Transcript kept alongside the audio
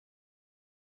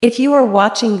If you are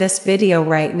watching this video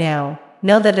right now,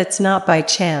 know that it's not by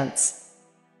chance.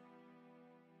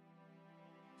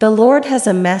 The Lord has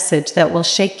a message that will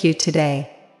shake you today.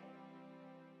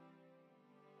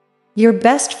 Your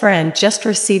best friend just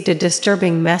received a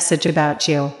disturbing message about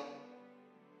you.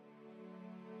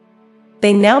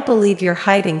 They now believe you're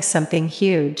hiding something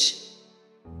huge.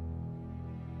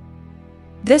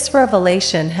 This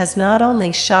revelation has not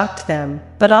only shocked them,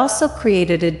 but also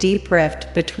created a deep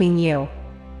rift between you.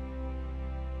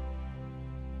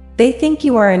 They think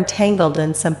you are entangled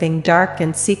in something dark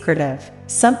and secretive,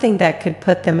 something that could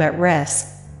put them at risk.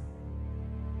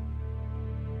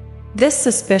 This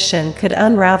suspicion could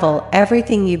unravel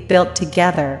everything you've built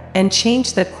together and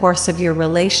change the course of your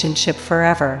relationship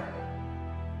forever.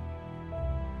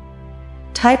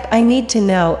 Type "I need to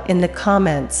know" in the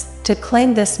comments to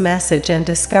claim this message and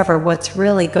discover what's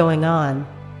really going on.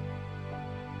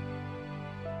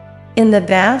 In the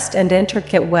vast and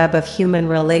intricate web of human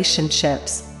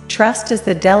relationships, trust is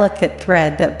the delicate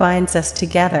thread that binds us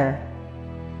together.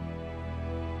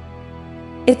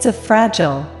 It's a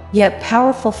fragile, yet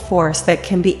powerful force that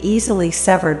can be easily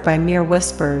severed by mere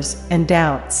whispers and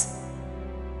doubts.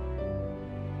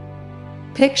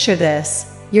 Picture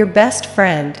this: your best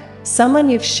friend, someone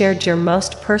you've shared your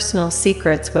most personal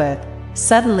secrets with,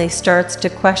 suddenly starts to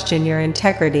question your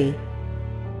integrity.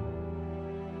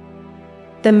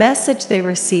 The message they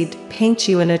received paints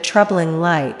you in a troubling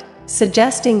light,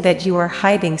 suggesting that you are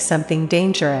hiding something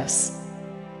dangerous.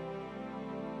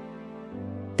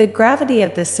 The gravity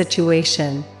of this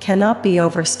situation cannot be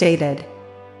overstated.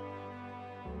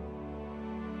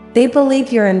 They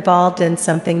believe you're involved in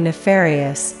something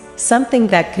nefarious, something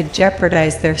that could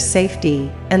jeopardize their safety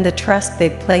and the trust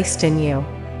they've placed in you.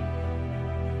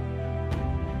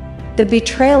 The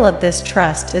betrayal of this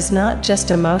trust is not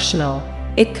just emotional,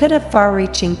 it could have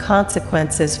far-reaching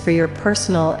consequences for your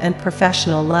personal and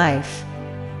professional life.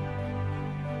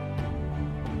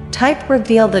 Type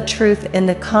 "reveal the truth" in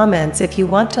the comments if you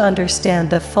want to understand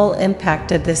the full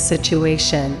impact of this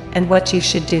situation and what you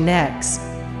should do next.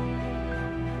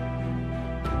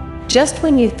 Just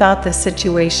when you thought the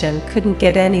situation couldn't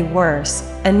get any worse,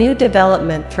 a new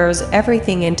development throws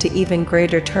everything into even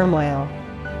greater turmoil.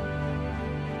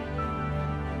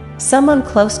 Someone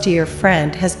close to your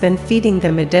friend has been feeding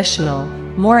them additional,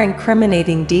 more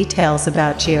incriminating details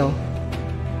about you.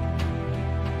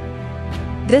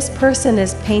 This person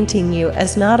is painting you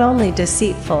as not only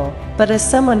deceitful, but as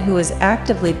someone who is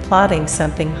actively plotting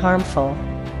something harmful.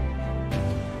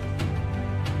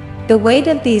 The weight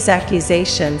of these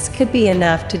accusations could be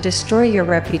enough to destroy your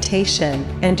reputation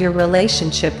and your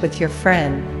relationship with your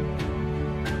friend.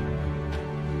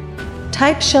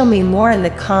 Type "show me more" in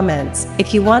the comments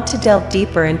if you want to delve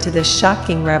deeper into this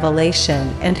shocking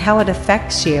revelation and how it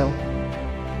affects you.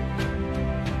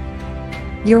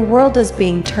 Your world is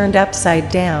being turned upside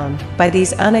down by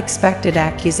these unexpected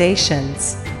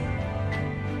accusations.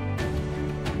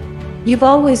 You've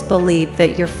always believed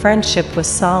that your friendship was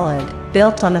solid,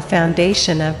 built on a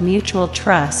foundation of mutual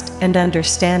trust and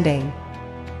understanding.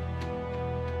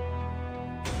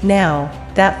 Now,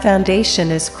 that foundation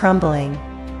is crumbling.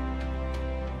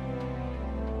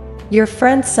 Your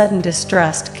friend's sudden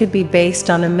distrust could be based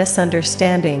on a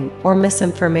misunderstanding or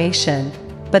misinformation,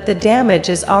 but the damage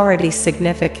is already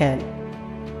significant.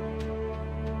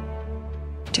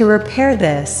 To repair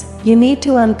this, you need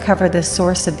to uncover the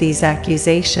source of these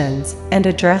accusations and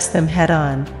address them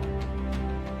head-on.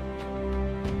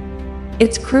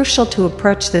 It's crucial to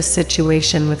approach this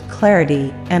situation with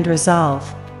clarity and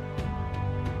resolve.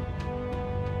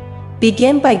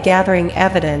 Begin by gathering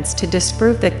evidence to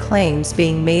disprove the claims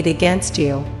being made against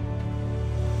you.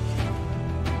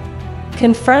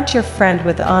 Confront your friend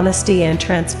with honesty and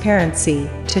transparency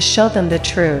to show them the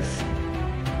truth.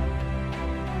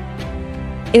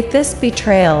 If this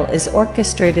betrayal is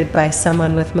orchestrated by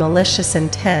someone with malicious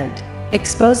intent,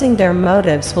 exposing their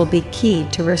motives will be key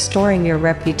to restoring your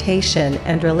reputation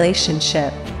and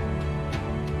relationship.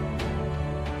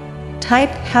 Type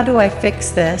 "how do I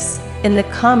fix this" in the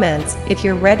comments if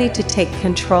you're ready to take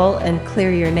control and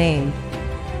clear your name.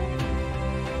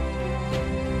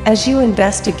 As you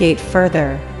investigate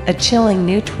further, a chilling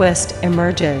new twist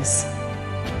emerges.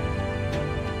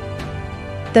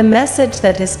 The message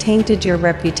that has tainted your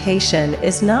reputation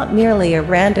is not merely a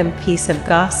random piece of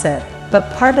gossip,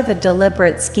 but part of a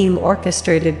deliberate scheme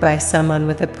orchestrated by someone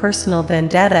with a personal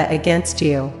vendetta against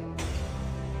you.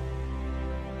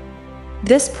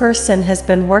 This person has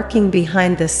been working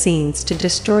behind the scenes to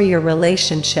destroy your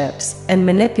relationships and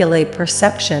manipulate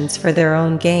perceptions for their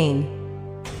own gain.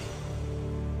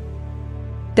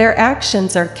 Their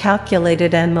actions are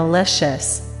calculated and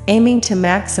malicious, aiming to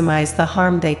maximize the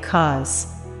harm they cause.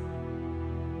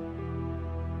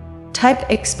 Type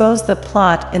 "expose the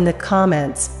plot" in the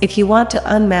comments if you want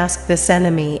to unmask this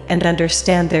enemy and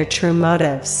understand their true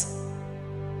motives.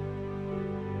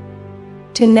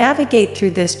 To navigate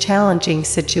through this challenging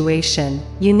situation,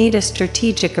 you need a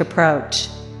strategic approach.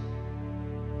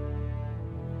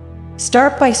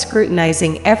 Start by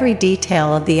scrutinizing every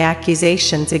detail of the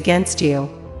accusations against you.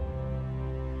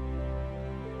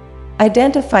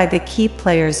 Identify the key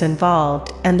players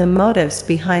involved and the motives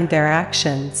behind their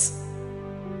actions.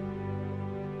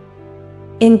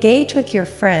 Engage with your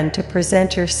friend to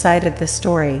present your side of the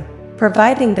story,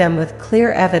 providing them with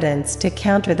clear evidence to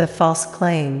counter the false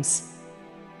claims.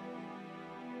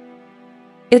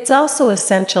 It's also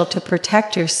essential to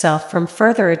protect yourself from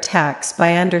further attacks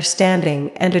by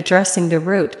understanding and addressing the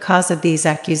root cause of these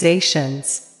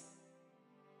accusations.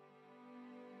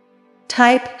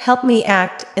 Type "help me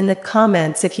act" in the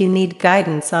comments if you need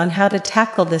guidance on how to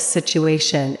tackle this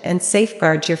situation and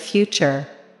safeguard your future.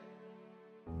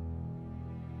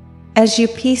 As you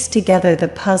piece together the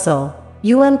puzzle,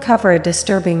 you uncover a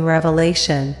disturbing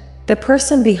revelation. The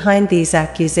person behind these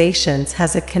accusations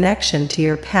has a connection to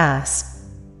your past.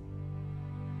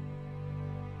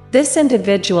 This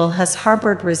individual has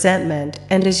harbored resentment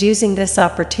and is using this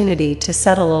opportunity to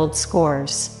settle old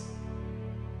scores.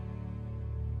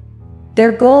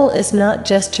 Their goal is not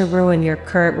just to ruin your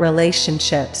current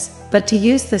relationships, but to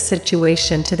use the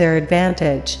situation to their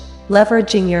advantage,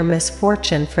 leveraging your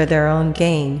misfortune for their own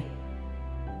gain.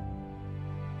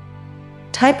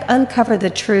 Type "uncover the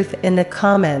truth" in the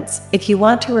comments if you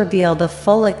want to reveal the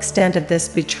full extent of this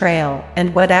betrayal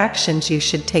and what actions you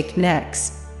should take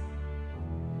next.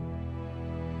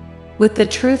 With the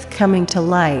truth coming to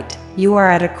light, you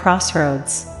are at a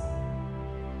crossroads.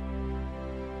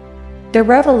 The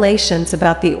revelations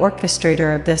about the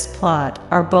orchestrator of this plot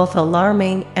are both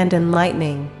alarming and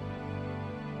enlightening.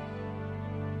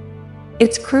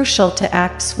 It's crucial to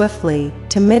act swiftly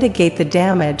to mitigate the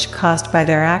damage caused by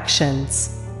their actions.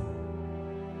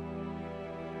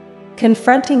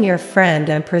 Confronting your friend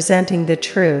and presenting the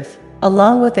truth,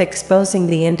 along with exposing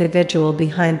the individual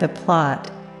behind the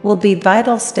plot, will be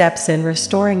vital steps in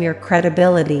restoring your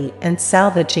credibility and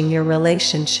salvaging your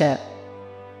relationship.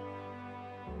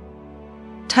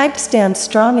 Type "stand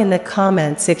strong" in the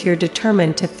comments if you're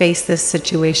determined to face this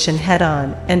situation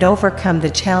head-on and overcome the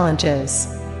challenges.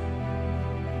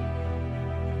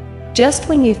 Just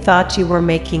when you thought you were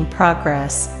making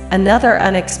progress, another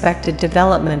unexpected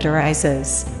development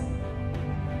arises.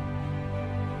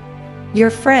 Your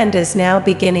friend is now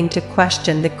beginning to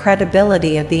question the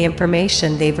credibility of the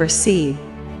information they've received.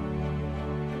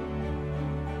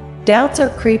 Doubts are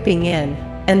creeping in,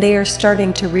 and they are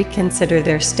starting to reconsider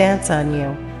their stance on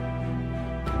you.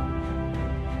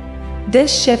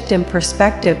 This shift in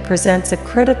perspective presents a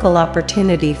critical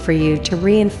opportunity for you to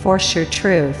reinforce your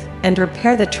truth and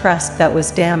repair the trust that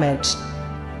was damaged.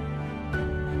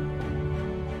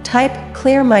 Type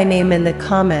 "clear my name" in the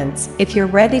comments if you're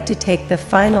ready to take the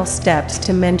final steps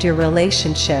to mend your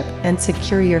relationship and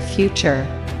secure your future.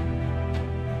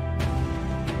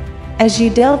 As you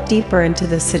delve deeper into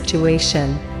the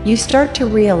situation, you start to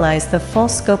realize the full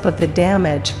scope of the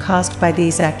damage caused by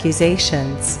these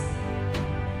accusations.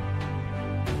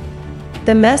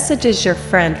 The messages your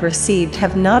friend received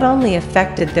have not only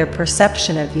affected their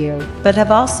perception of you, but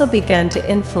have also begun to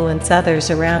influence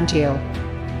others around you.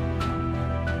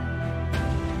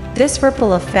 This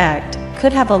ripple effect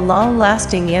could have a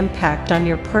long-lasting impact on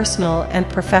your personal and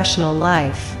professional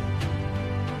life.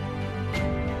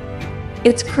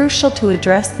 It's crucial to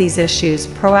address these issues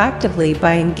proactively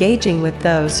by engaging with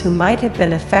those who might have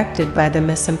been affected by the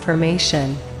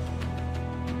misinformation.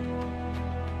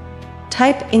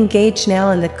 Type "engage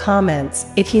now" in the comments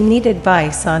if you need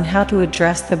advice on how to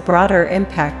address the broader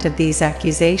impact of these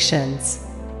accusations.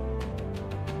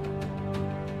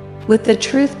 With the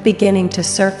truth beginning to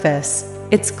surface,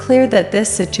 it's clear that this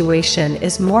situation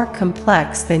is more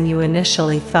complex than you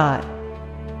initially thought.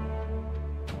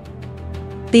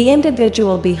 The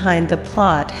individual behind the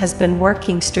plot has been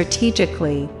working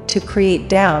strategically to create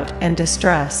doubt and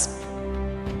distrust.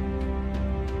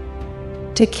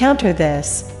 To counter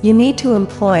this, you need to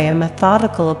employ a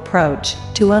methodical approach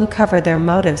to uncover their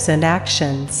motives and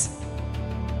actions.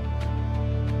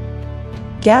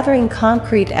 Gathering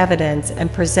concrete evidence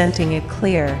and presenting a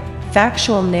clear,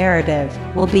 factual narrative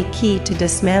will be key to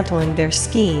dismantling their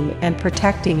scheme and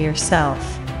protecting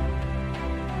yourself.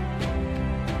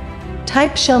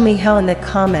 Type "show me how" in the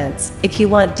comments if you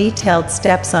want detailed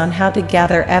steps on how to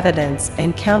gather evidence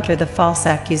and counter the false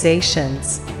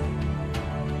accusations.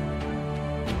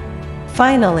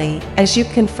 Finally, as you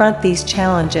confront these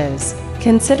challenges,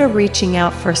 consider reaching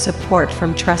out for support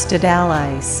from trusted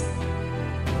allies.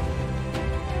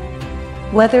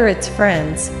 Whether it's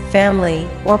friends, family,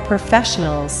 or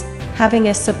professionals, having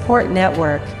a support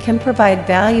network can provide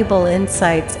valuable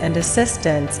insights and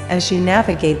assistance as you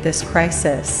navigate this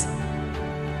crisis.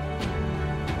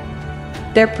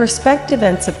 Their perspective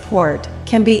and support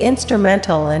can be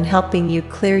instrumental in helping you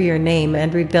clear your name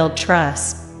and rebuild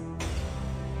trust.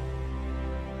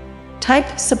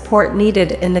 Type "support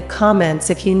needed" in the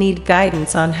comments if you need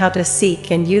guidance on how to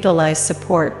seek and utilize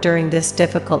support during this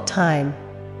difficult time.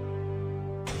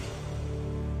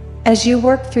 As you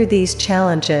work through these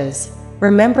challenges,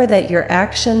 remember that your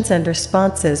actions and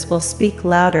responses will speak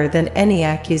louder than any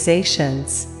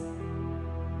accusations.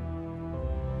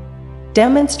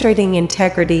 Demonstrating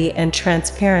integrity and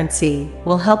transparency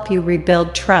will help you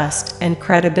rebuild trust and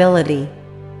credibility.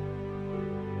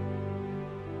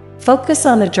 Focus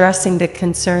on addressing the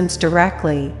concerns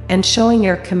directly and showing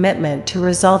your commitment to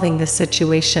resolving the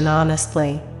situation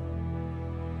honestly.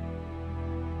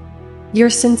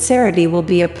 Your sincerity will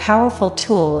be a powerful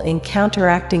tool in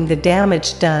counteracting the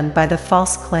damage done by the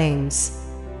false claims.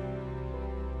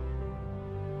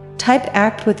 Type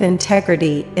 "act with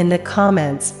integrity" in the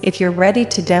comments if you're ready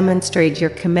to demonstrate your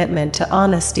commitment to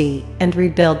honesty and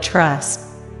rebuild trust.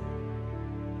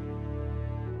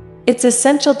 It's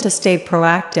essential to stay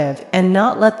proactive and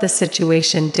not let the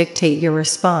situation dictate your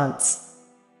response.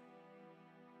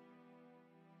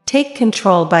 Take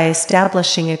control by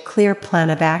establishing a clear plan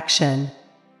of action.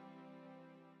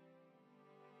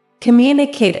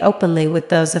 Communicate openly with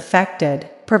those affected,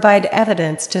 provide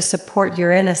evidence to support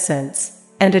your innocence,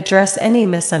 and address any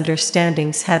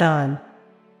misunderstandings head-on.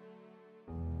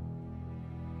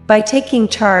 By taking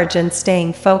charge and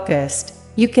staying focused,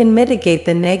 you can mitigate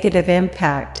the negative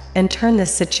impact and turn the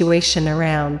situation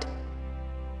around.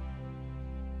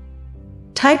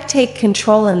 Type "take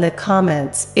control" in the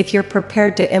comments if you're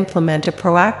prepared to implement a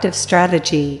proactive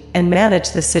strategy and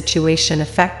manage the situation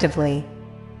effectively.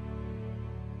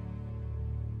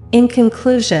 In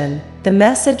conclusion, the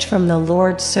message from the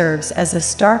Lord serves as a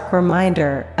stark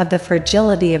reminder of the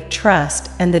fragility of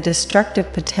trust and the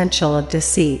destructive potential of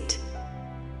deceit.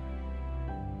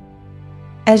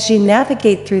 As you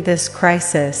navigate through this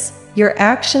crisis, your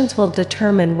actions will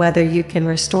determine whether you can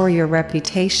restore your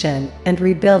reputation and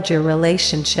rebuild your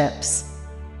relationships.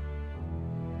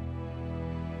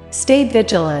 Stay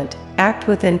vigilant, act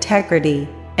with integrity,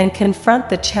 and confront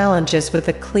the challenges with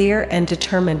a clear and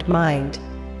determined mind.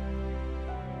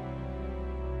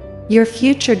 Your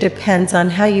future depends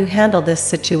on how you handle this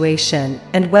situation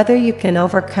and whether you can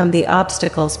overcome the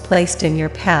obstacles placed in your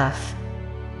path.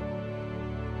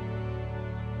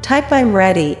 Type "I'm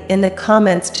ready" in the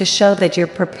comments to show that you're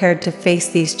prepared to face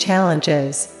these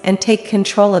challenges and take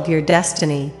control of your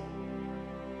destiny.